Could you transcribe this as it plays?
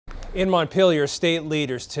In Montpelier, state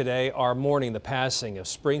leaders today are mourning the passing of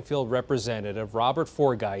Springfield Representative Robert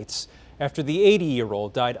Forguites after the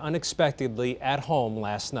 80-year-old died unexpectedly at home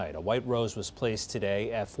last night. A white rose was placed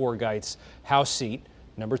today at Forguites' house seat,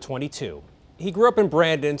 number 22. He grew up in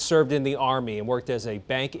Brandon, served in the Army, and worked as a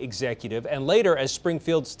bank executive and later as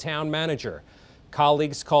Springfield's town manager.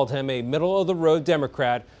 Colleagues called him a middle-of-the-road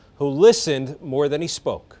Democrat who listened more than he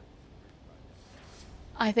spoke.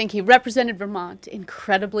 I think he represented Vermont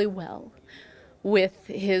incredibly well with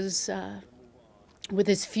his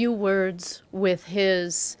few words, with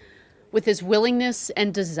his willingness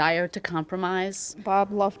and desire to compromise.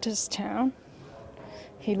 Bob loved his town.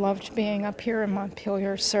 He loved being up here in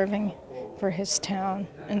Montpelier, serving for his town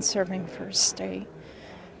and serving for his state.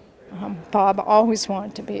 Bob always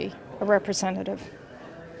wanted to be a representative,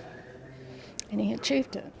 and he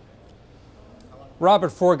achieved it.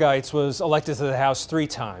 Robert Forguites was elected to the House 3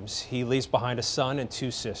 times. He leaves behind a son and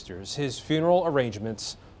 2 sisters. His funeral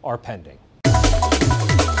arrangements are pending.